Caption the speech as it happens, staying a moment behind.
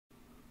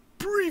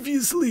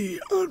Previously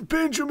on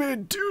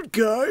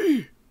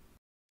BanjomanDudeGuy.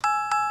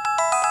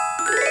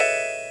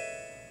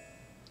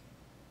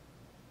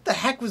 The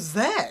heck was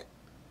that?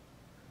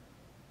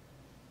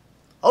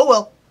 Oh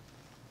well.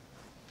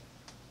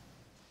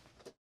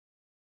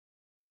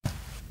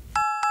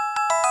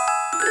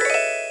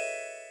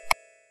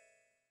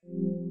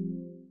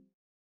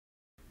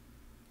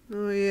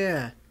 Oh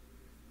yeah,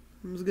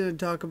 I was gonna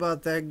talk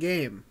about that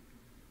game.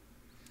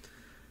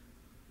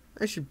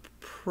 I should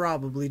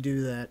probably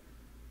do that.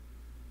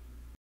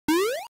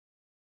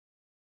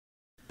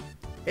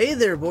 Hey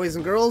there, boys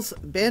and girls,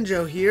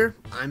 Banjo here.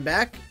 I'm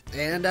back,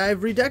 and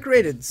I've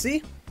redecorated,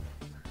 see?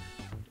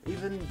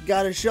 Even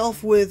got a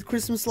shelf with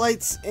Christmas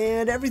lights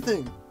and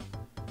everything.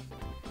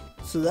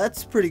 So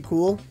that's pretty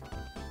cool.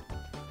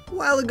 A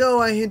while ago,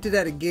 I hinted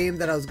at a game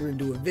that I was going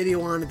to do a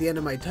video on at the end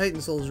of my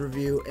Titan Souls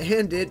review,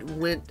 and it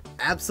went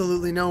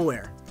absolutely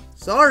nowhere.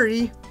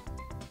 Sorry!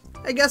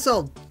 I guess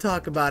I'll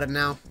talk about it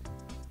now.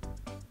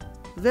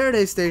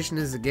 Verde Station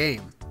is a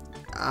game,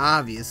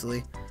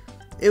 obviously.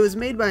 It was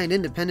made by an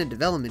independent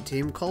development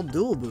team called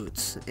Dual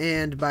Boots,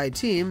 and by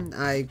team,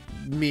 I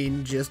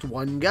mean just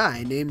one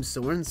guy named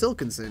Soren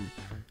Silkenson,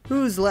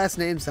 whose last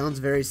name sounds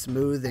very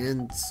smooth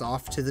and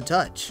soft to the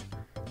touch.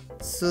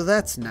 So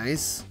that's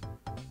nice.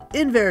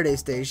 In Verde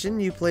Station,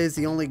 you play as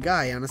the only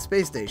guy on a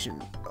space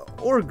station.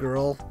 Or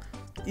girl.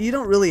 You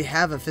don't really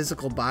have a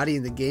physical body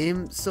in the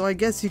game, so I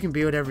guess you can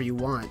be whatever you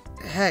want.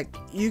 Heck,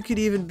 you could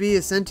even be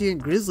a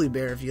sentient grizzly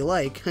bear if you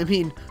like. I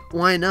mean,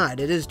 why not?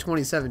 It is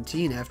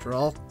 2017 after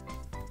all.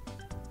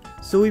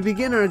 So we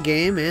begin our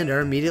game and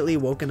are immediately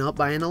woken up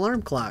by an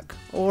alarm clock,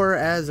 or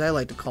as I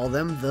like to call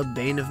them, the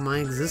bane of my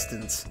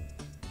existence.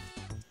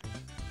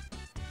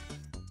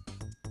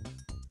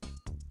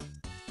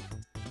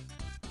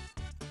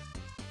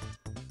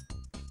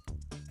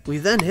 We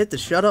then hit the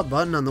shut up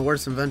button on the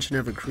worst invention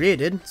ever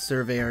created,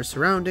 survey our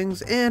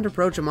surroundings, and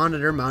approach a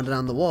monitor mounted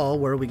on the wall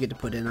where we get to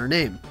put in our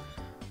name.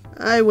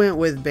 I went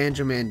with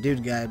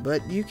BanjomanDudeGuy,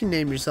 but you can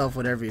name yourself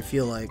whatever you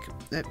feel like.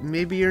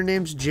 Maybe your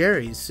name's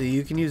Jerry, so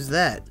you can use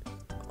that.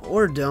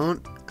 Or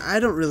don't. I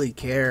don't really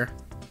care.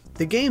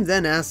 The game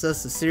then asks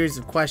us a series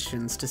of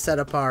questions to set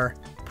up our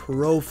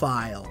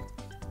profile.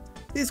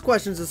 These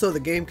questions are so the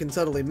game can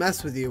subtly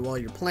mess with you while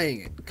you're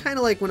playing it.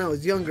 Kinda like when I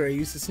was younger, I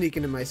used to sneak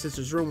into my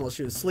sister's room while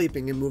she was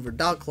sleeping and move her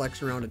doll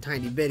collection around a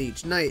tiny bit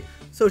each night,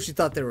 so she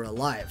thought they were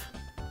alive.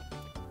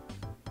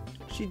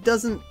 She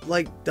doesn't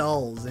like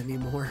dolls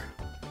anymore.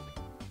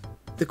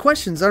 The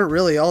questions aren't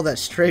really all that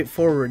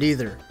straightforward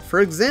either.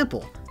 For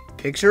example,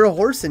 picture a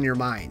horse in your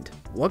mind.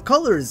 What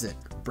color is it?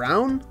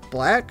 Brown,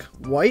 black,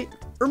 white,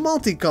 or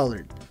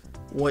multicolored?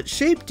 What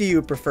shape do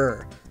you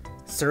prefer?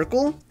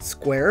 Circle,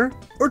 square,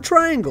 or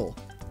triangle?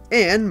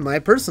 And my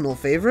personal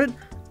favorite,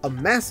 a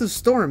massive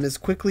storm is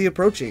quickly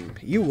approaching.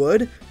 You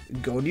would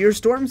go to your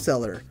storm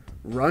cellar,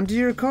 run to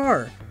your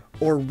car,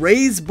 or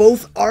raise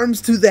both arms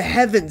to the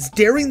heavens,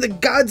 daring the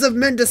gods of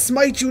men to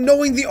smite you,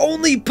 knowing the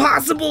only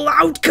possible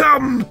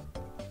outcome!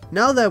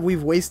 Now that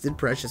we've wasted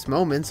precious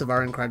moments of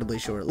our incredibly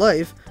short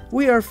life,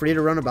 we are free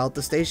to run about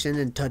the station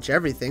and touch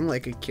everything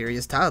like a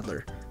curious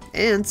toddler.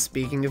 And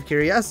speaking of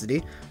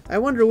curiosity, I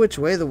wonder which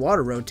way the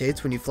water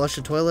rotates when you flush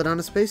a toilet on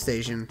a space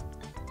station.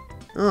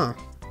 Oh,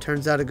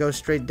 turns out it goes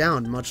straight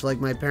down, much like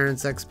my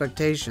parents'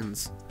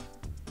 expectations.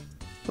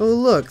 Oh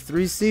look,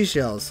 3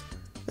 seashells.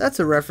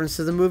 That's a reference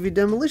to the movie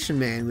Demolition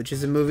Man, which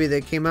is a movie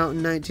that came out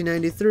in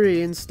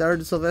 1993 and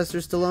starred Sylvester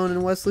Stallone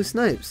and Wesley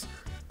Snipes.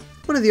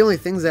 One of the only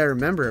things I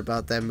remember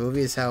about that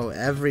movie is how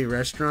every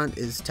restaurant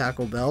is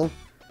Taco Bell.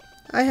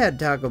 I had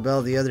Taco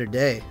Bell the other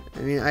day. I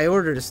mean, I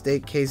ordered a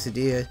steak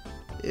quesadilla.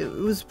 It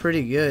was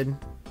pretty good.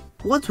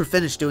 Once we're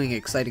finished doing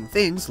exciting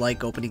things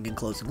like opening and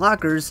closing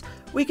lockers,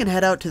 we can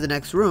head out to the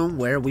next room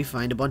where we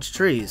find a bunch of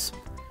trees.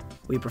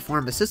 We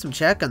perform a system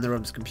check on the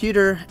room's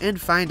computer and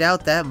find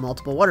out that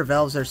multiple water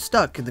valves are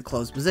stuck in the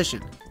closed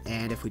position,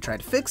 and if we try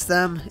to fix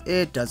them,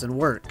 it doesn't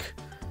work.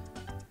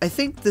 I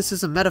think this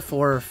is a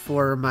metaphor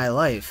for my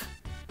life.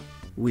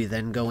 We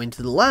then go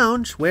into the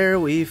lounge where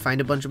we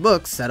find a bunch of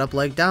books set up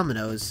like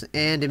dominoes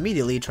and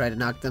immediately try to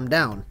knock them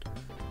down.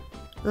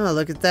 Oh,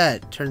 look at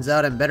that. Turns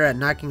out I'm better at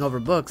knocking over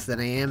books than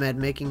I am at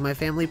making my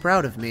family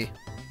proud of me.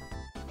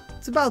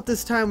 It's about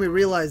this time we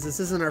realize this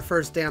isn't our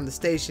first day on the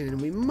station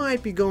and we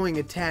might be going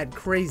a tad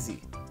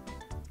crazy.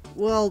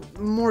 Well,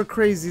 more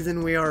crazy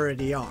than we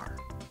already are.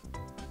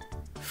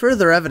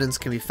 Further evidence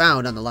can be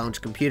found on the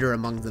lounge computer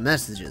among the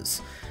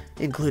messages,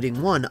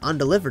 including one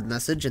undelivered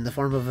message in the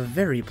form of a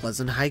very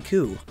pleasant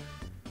haiku.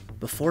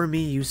 Before me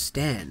you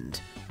stand,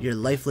 your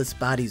lifeless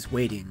bodies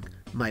waiting,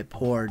 my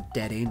poor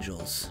dead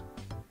angels.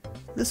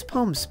 This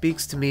poem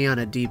speaks to me on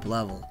a deep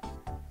level.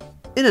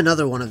 In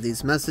another one of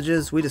these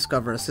messages, we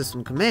discover a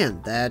system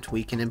command that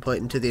we can input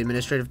into the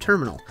administrative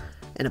terminal,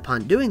 and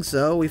upon doing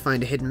so, we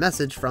find a hidden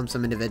message from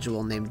some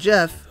individual named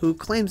Jeff who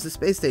claims the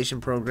space station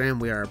program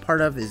we are a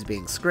part of is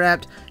being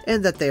scrapped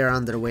and that they are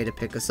on their way to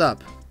pick us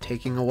up,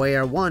 taking away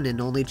our one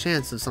and only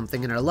chance of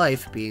something in our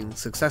life being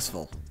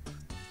successful.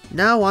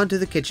 Now on to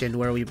the kitchen,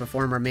 where we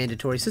perform our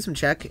mandatory system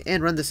check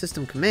and run the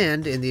system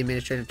command in the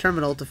administrative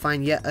terminal to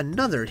find yet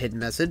another hidden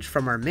message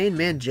from our main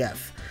man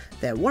Jeff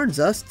that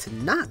warns us to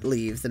not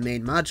leave the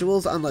main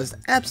modules unless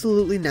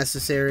absolutely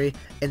necessary,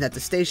 and that the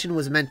station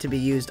was meant to be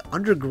used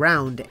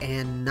underground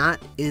and not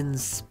in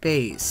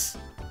space.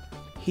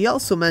 He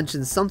also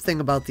mentions something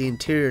about the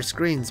interior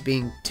screens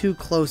being too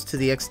close to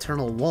the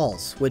external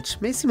walls, which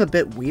may seem a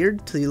bit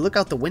weird till you look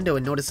out the window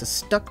and notice a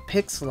stuck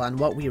pixel on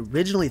what we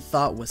originally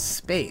thought was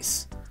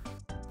space.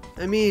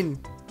 I mean,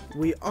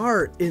 we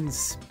are in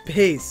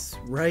space,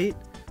 right?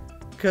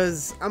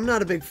 Because I'm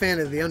not a big fan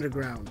of the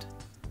underground.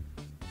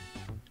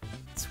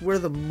 It's where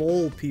the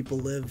mole people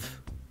live.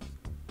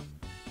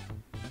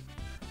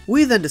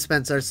 We then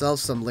dispense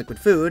ourselves some liquid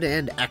food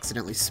and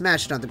accidentally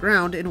smash it on the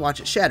ground and watch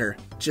it shatter,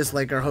 just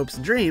like our hopes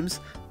and dreams,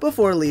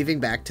 before leaving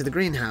back to the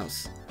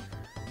greenhouse.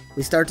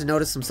 We start to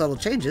notice some subtle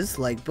changes,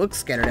 like books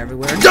scattered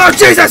everywhere. Oh,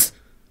 Jesus!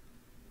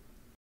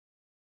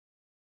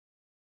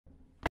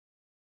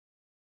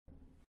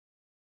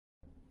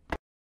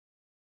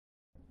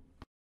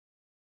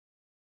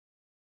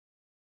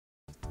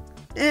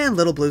 And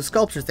little blue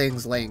sculpture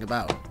things laying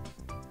about.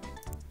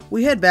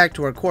 We head back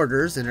to our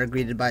quarters and are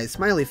greeted by a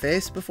smiley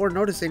face before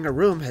noticing our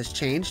room has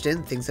changed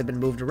and things have been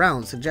moved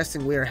around,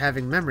 suggesting we are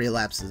having memory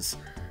lapses.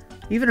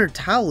 Even our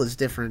towel is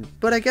different,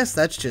 but I guess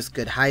that's just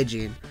good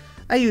hygiene.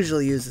 I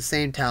usually use the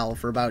same towel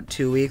for about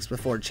 2 weeks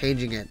before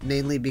changing it,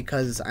 mainly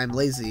because I'm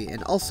lazy,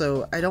 and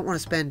also I don't want to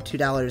spend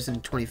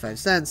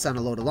 $2.25 on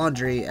a load of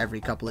laundry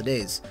every couple of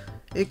days.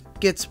 It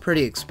gets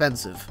pretty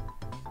expensive.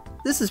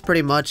 This is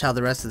pretty much how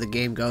the rest of the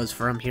game goes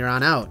from here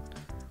on out.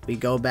 We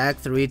go back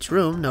through each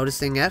room,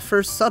 noticing at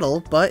first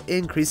subtle, but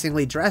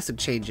increasingly drastic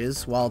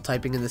changes, while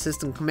typing in the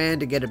system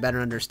command to get a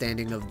better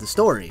understanding of the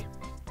story.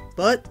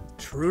 But,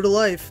 true to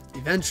life,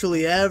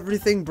 eventually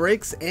everything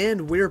breaks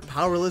and we're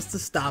powerless to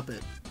stop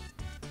it.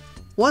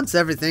 Once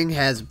everything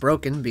has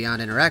broken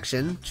beyond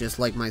interaction, just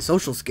like my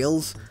social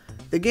skills,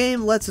 the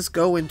game lets us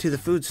go into the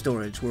food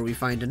storage, where we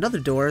find another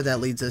door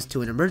that leads us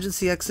to an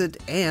emergency exit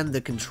and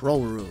the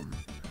control room.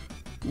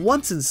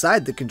 Once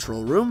inside the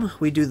control room,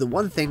 we do the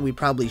one thing we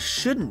probably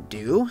shouldn't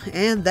do,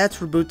 and that's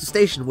reboot the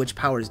station, which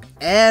powers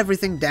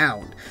everything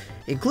down,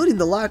 including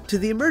the lock to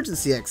the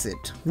emergency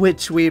exit,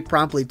 which we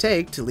promptly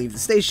take to leave the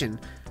station,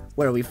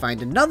 where we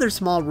find another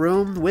small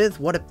room with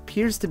what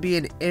appears to be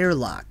an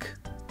airlock.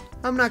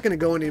 I'm not going to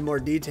go into any more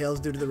details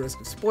due to the risk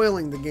of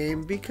spoiling the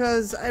game,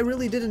 because I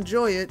really did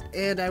enjoy it,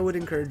 and I would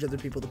encourage other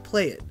people to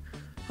play it.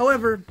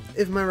 However,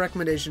 if my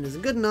recommendation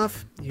isn't good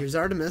enough, here's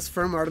Artemis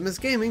from Artemis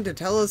Gaming to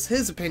tell us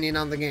his opinion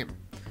on the game.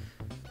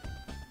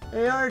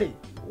 Hey Artie,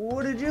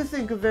 what did you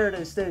think of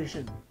Verde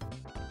Station?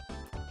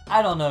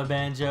 I don't know,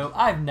 Banjo.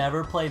 I've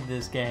never played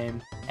this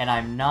game, and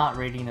I'm not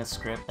reading a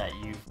script that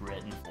you've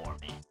written for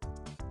me.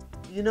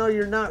 You know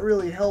you're not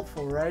really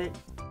helpful, right?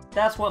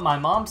 That's what my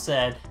mom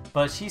said,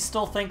 but she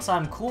still thinks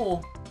I'm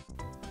cool.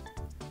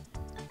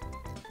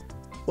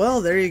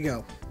 Well, there you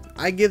go.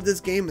 I give this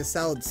game a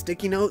solid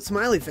sticky note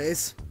smiley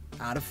face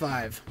out of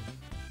 5.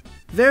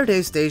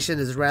 Verde Station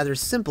is a rather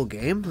simple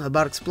game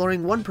about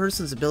exploring one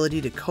person's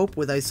ability to cope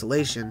with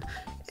isolation,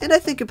 and I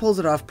think it pulls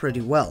it off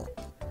pretty well.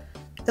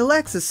 It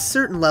lacks a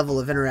certain level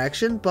of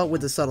interaction, but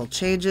with the subtle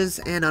changes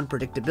and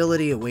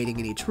unpredictability awaiting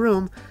in each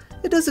room,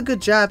 it does a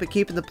good job at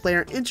keeping the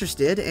player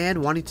interested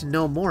and wanting to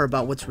know more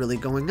about what's really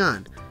going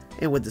on,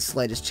 and with the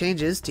slightest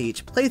changes to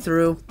each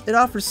playthrough, it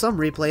offers some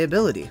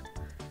replayability.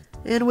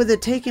 And with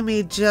it taking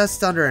me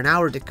just under an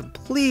hour to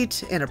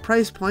complete and a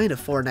price point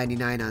of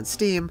 $4.99 on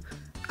Steam,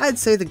 I'd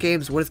say the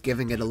game's worth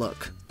giving it a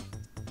look.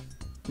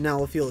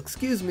 Now if you'll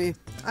excuse me,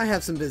 I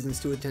have some business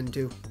to attend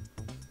to.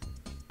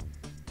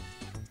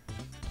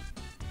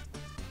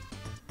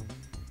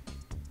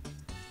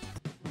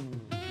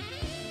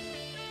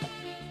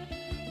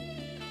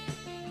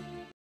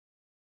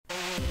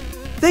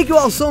 Thank you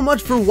all so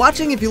much for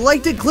watching. If you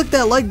liked it, click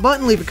that like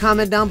button, leave a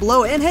comment down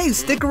below, and hey,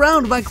 stick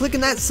around by clicking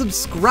that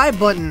subscribe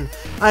button.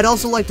 I'd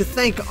also like to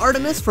thank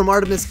Artemis from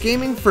Artemis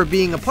Gaming for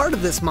being a part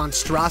of this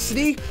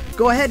monstrosity.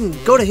 Go ahead and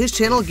go to his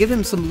channel, give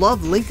him some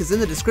love, link is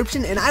in the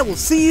description, and I will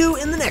see you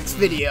in the next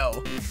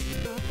video.